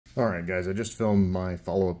Alright guys, I just filmed my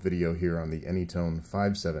follow-up video here on the Anytone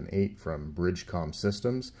 578 from BridgeCom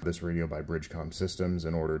Systems. This radio by BridgeCom Systems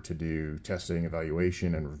in order to do testing,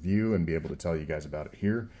 evaluation, and review and be able to tell you guys about it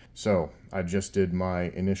here. So, I just did my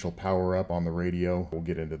initial power up on the radio. We'll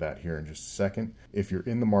get into that here in just a second. If you're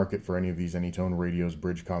in the market for any of these Anytone radios,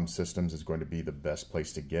 BridgeCom Systems is going to be the best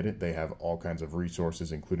place to get it. They have all kinds of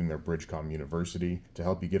resources, including their BridgeCom University, to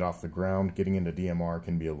help you get off the ground. Getting into DMR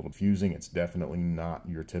can be a little confusing. It's definitely not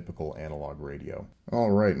your typical analog radio.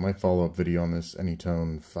 Alright, my follow-up video on this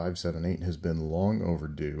Anytone 578 has been long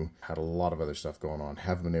overdue. Had a lot of other stuff going on.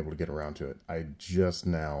 Haven't been able to get around to it. I just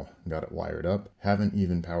now got it wired up. Haven't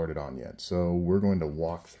even powered it on yet. So we're going to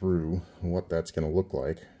walk through what that's going to look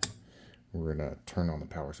like. We're going to turn on the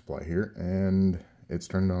power supply here, and it's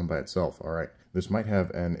turned on by itself. Alright, this might have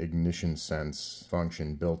an ignition sense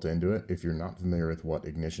function built into it. If you're not familiar with what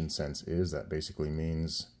ignition sense is, that basically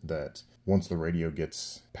means that once the radio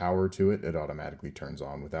gets power to it, it automatically turns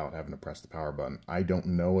on without having to press the power button. I don't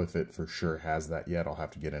know if it for sure has that yet. I'll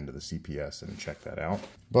have to get into the CPS and check that out.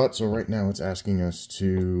 But so right now it's asking us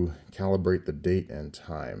to calibrate the date and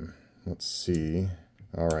time. Let's see.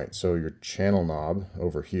 Alright, so your channel knob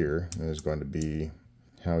over here is going to be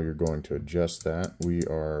how you're going to adjust that. We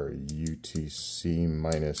are UTC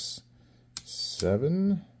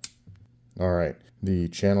 -7. Alright, the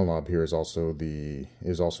channel knob here is also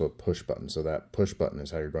a push button. So that push button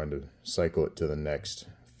is how you're going to cycle it to the next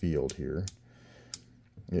field here.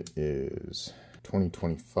 It is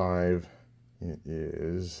 2025. It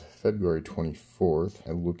is February 24th.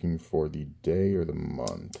 I'm looking for the day or the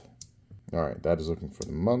month. Alright, that is looking for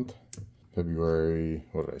the month. February,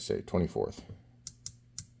 what did I say, 24th.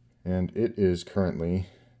 And it is currently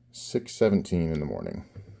 6:17 in the morning.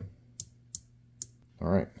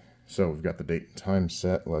 Alright, so we've got the date and time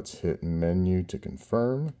set. Let's hit menu to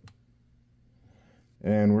confirm.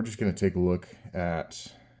 And we're just going to take a look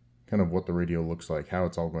at kind of what the radio looks like, how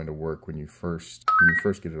it's all going to work when you first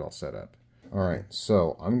get it all set up. Alright,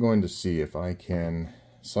 so I'm going to see if I can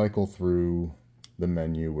cycle through the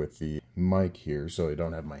menu with the mic here so I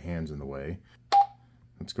don't have my hands in the way.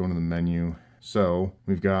 Let's go into the menu. So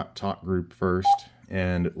we've got talk group first,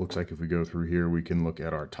 and it looks like if we go through here we can look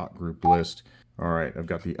at our talk group list. Alright, I've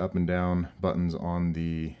got the up and down buttons on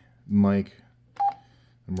the mic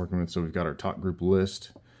I'm working with, so we've got our talk group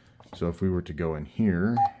list. So if we were to go in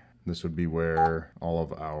here, this would be where all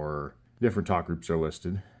of our different talk groups are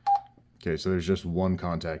listed. Okay, so there's just one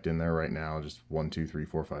contact in there right now, just 1, 2, 3,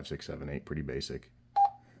 4, 5, 6, 7, 8, pretty basic.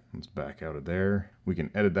 Let's back out of there. We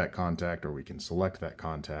can edit that contact or we can select that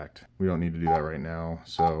contact. We don't need to do that right now,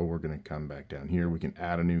 so we're going to come back down here. We can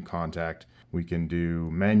add a new contact. We can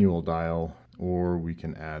do manual dial, or we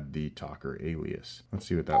can add the talker alias. Let's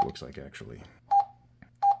see what that looks like actually.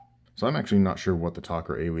 So I'm actually not sure what the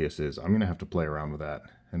talker alias is. I'm going to have to play around with that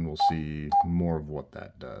and we'll see more of what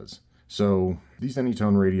that does. So these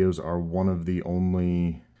Anytone radios are one of the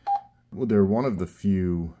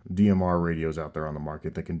few DMR radios out there on the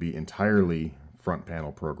market that can be entirely front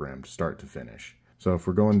panel programmed start to finish. So if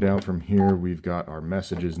we're going down from here, we've got our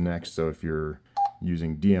messages next. So if you're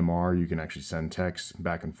using DMR, you can actually send texts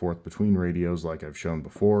back and forth between radios like I've shown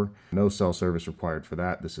before. No cell service required for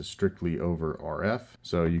that. This is strictly over RF.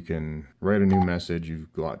 So you can write a new message.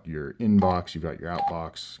 You've got your inbox, you've got your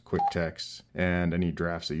outbox, quick texts, and any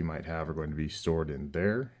drafts that you might have are going to be stored in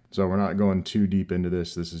there. So we're not going too deep into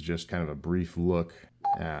this. This is just kind of a brief look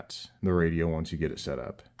at the radio once you get it set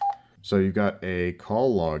up. So you've got a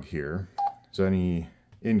call log here. So any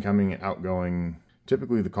incoming and outgoing,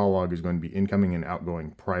 typically the call log is going to be incoming and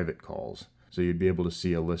outgoing private calls. So you'd be able to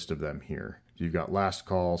see a list of them here. So you've got last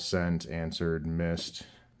call, sent, answered, missed,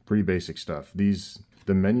 pretty basic stuff.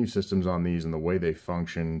 The menu systems on these and the way they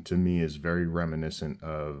function to me is very reminiscent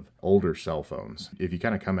of older cell phones. If you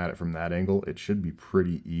kind of come at it from that angle, it should be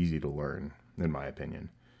pretty easy to learn, in my opinion.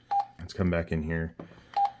 Let's come back in here.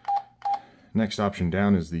 Next option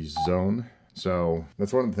down is the zone. So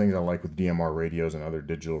that's one of the things I like with DMR radios and other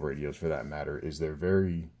digital radios for that matter, is they're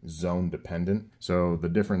very zone dependent. So the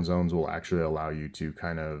different zones will actually allow you to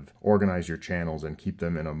kind of organize your channels and keep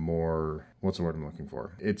them in a more, what's the word I'm looking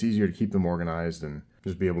for? It's easier to keep them organized and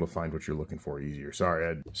just be able to find what you're looking for easier. Sorry,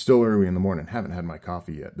 I'm still early in the morning, haven't had my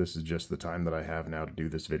coffee yet. This is just the time that I have now to do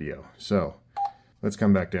this video. So let's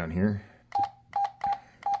come back down here.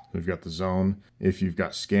 We've got the zone. If you've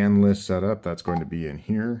got scan list set up, that's going to be in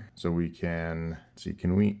here. So we can, see,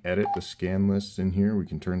 can we edit the scan lists in here? We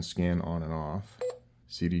can turn scan on and off.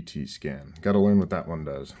 CDT scan. Got to learn what that one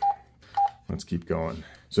does. Let's keep going.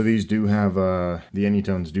 So these do have, the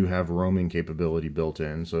Anytones do have roaming capability built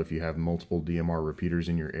in. So if you have multiple DMR repeaters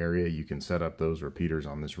in your area, you can set up those repeaters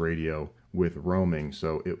on this radio with roaming.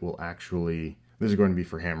 So it will actually, this is going to be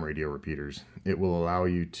for ham radio repeaters. It will allow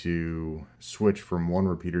you to switch from one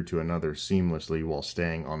repeater to another seamlessly while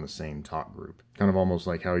staying on the same talk group. Kind of almost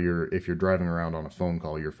like how if you're driving around on a phone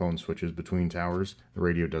call, your phone switches between towers. The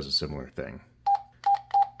radio does a similar thing.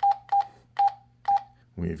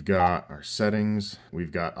 We've got our settings.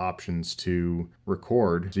 We've got options to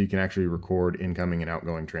record. So you can actually record incoming and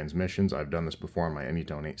outgoing transmissions. I've done this before on my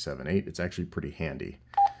Anytone 878. It's actually pretty handy.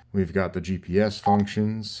 We've got the GPS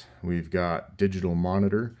functions. We've got digital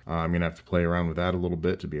monitor. I'm going to have to play around with that a little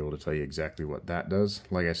bit to be able to tell you exactly what that does.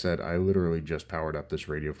 Like I said, I literally just powered up this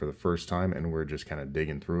radio for the first time, and we're just kind of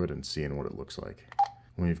digging through it and seeing what it looks like.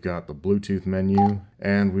 We've got the Bluetooth menu,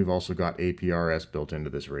 and we've also got APRS built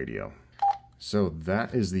into this radio. So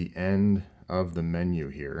that is the end of the menu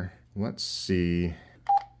here. Let's see.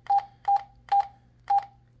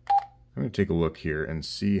 I'm going to take a look here and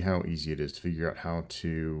see how easy it is to figure out how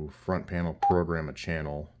to front panel program a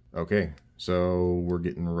channel. Okay, so we're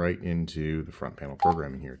getting right into the front panel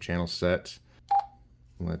programming here. Channel set.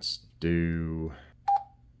 Let's do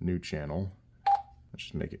new channel. Let's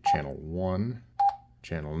just make it channel 1.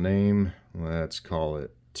 Channel name. Let's call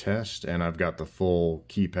it test, and I've got the full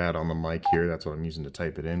keypad on the mic here. That's what I'm using to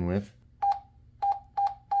type it in with.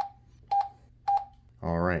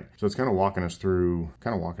 All right, so it's kind of walking us through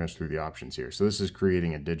the options here. So this is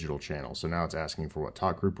creating a digital channel. So now it's asking for what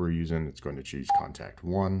talk group we're using. It's going to choose contact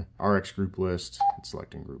 1, RX group list. It's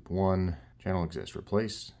selecting group 1. Channel exists.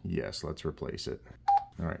 Replace. Yes, let's replace it.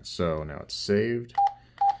 All right, so now it's saved.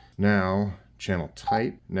 Now channel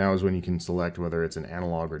type. Now is when you can select whether it's an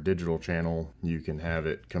analog or digital channel. You can have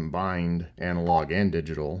it combined analog and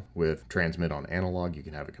digital with transmit on analog. You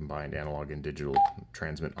can have it combined analog and digital,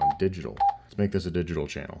 transmit on digital. Let's make this a digital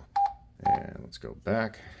channel. And let's go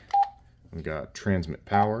back. We've got transmit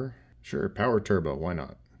power. Sure, power turbo, why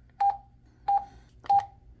not?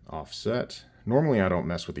 Offset. Normally I don't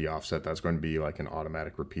mess with the offset. That's going to be like an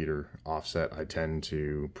automatic repeater offset. I tend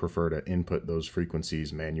to prefer to input those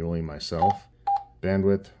frequencies manually myself.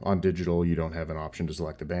 Bandwidth. On digital, you don't have an option to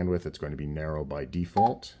select the bandwidth. It's going to be narrow by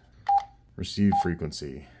default. Receive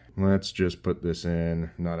frequency. Let's just put this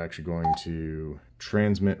in. I'm not actually going to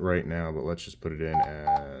transmit right now, but let's just put it in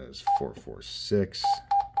as 446.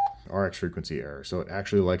 RX frequency error. So it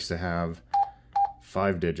actually likes to have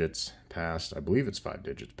 5 digits past, I believe it's 5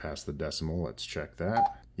 digits past the decimal. Let's check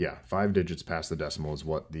that. Yeah, 5 digits past the decimal is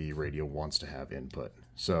what the radio wants to have input.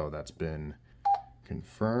 So that's been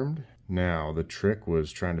confirmed. Now the trick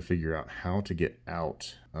was trying to figure out how to get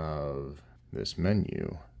out of this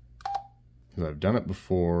menu. Because I've done it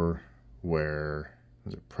before where,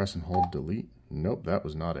 was it press and hold delete? Nope, that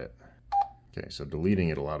was not it. Okay, so deleting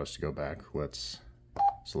it allowed us to go back. Let's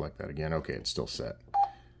select that again. Okay, it's still set.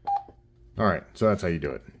 All right, so that's how you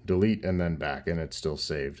do it. Delete and then back, and it's still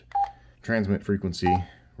saved. Transmit frequency,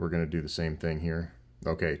 we're going to do the same thing here.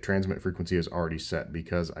 Okay, transmit frequency is already set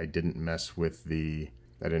because I didn't mess with the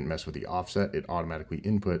offset. It automatically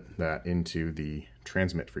input that into the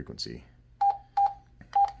transmit frequency.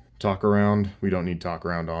 Talk around, we don't need talk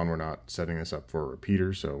around on. We're not setting this up for a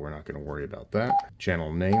repeater, so we're not going to worry about that.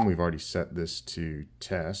 Channel name, we've already set this to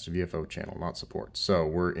test, VFO channel, not support. So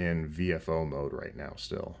we're in VFO mode right now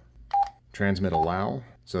still. Transmit allow,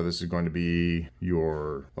 so this is going to be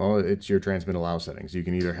your, well, it's your transmit allow settings. You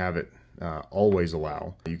can either have it always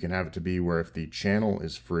allow. You can have it to be where if the channel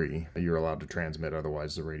is free, you're allowed to transmit,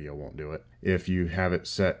 otherwise the radio won't do it. If you have it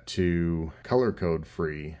set to color code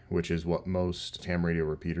free, which is what most ham radio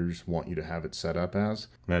repeaters want you to have it set up as,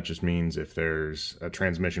 that just means if there's a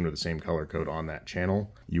transmission with the same color code on that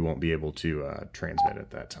channel, you won't be able to transmit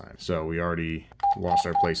at that time. So we already lost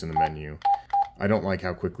our place in the menu. I don't like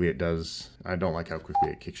how quickly it does. I don't like how quickly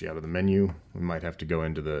it kicks you out of the menu. We might have to go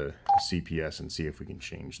into the CPS and see if we can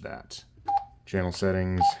change that. Channel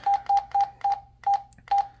settings.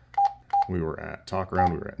 We were at talk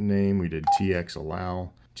around, we were at name, we did TX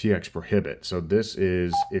allow, TX prohibit. So this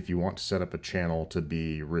is if you want to set up a channel to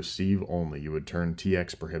be receive only, you would turn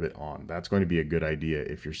TX prohibit on. That's going to be a good idea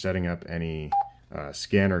if you're setting up any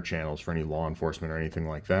scanner channels for any law enforcement or anything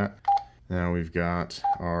like that. Now we've got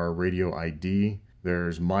our radio ID.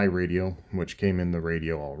 There's my radio, which came in the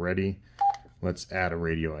radio already. Let's add a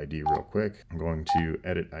radio ID real quick. I'm going to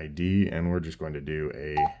edit ID, and we're just going to do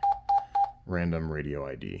a random radio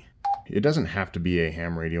ID. It doesn't have to be a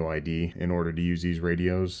ham radio ID in order to use these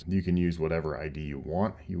radios. You can use whatever ID you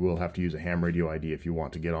want. You will have to use a ham radio ID if you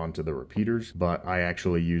want to get onto the repeaters, but I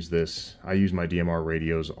actually use this. I use my DMR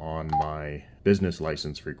radios on my business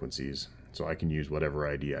license frequencies, so I can use whatever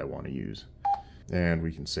ID I want to use. And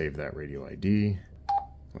we can save that radio ID.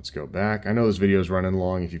 Let's go back. I know this video is running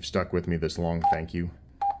long. If you've stuck with me this long, thank you.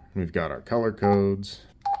 We've got our color codes.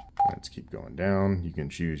 Let's keep going down. You can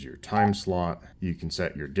choose your time slot. You can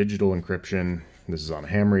set your digital encryption. This is on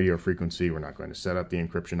ham radio frequency. We're not going to set up the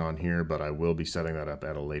encryption on here, but I will be setting that up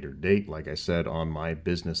at a later date, like I said, on my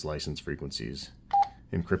business license frequencies.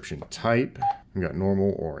 Encryption type, we've got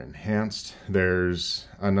normal or enhanced. There's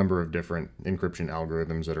a number of different encryption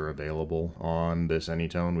algorithms that are available on this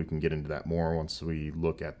Anytone. We can get into that more once we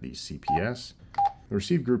look at the CPS. The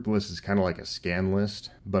received group list is kind of like a scan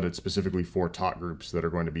list, but it's specifically for talk groups that are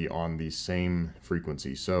going to be on the same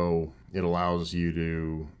frequency. So it allows you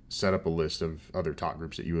to set up a list of other talk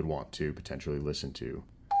groups that you would want to potentially listen to.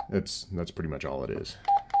 That's pretty much all it is.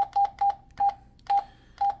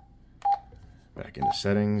 Back into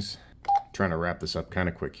settings. Trying to wrap this up kind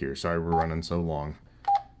of quick here. Sorry we're running so long.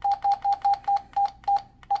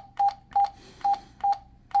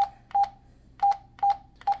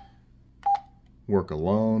 Work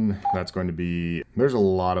alone, that's going to be, there's a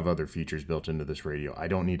lot of other features built into this radio. I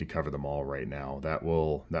don't need to cover them all right now. That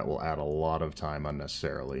will add a lot of time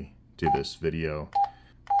unnecessarily to this video.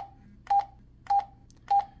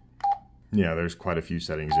 Yeah, there's quite a few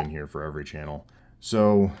settings in here for every channel.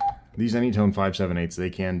 So these Anytone 578s,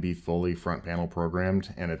 they can be fully front panel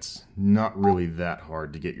programmed, and it's not really that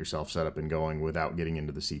hard to get yourself set up and going without getting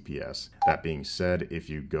into the CPS. That being said, if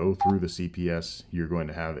you go through the CPS, you're going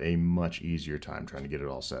to have a much easier time trying to get it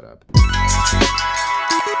all set up.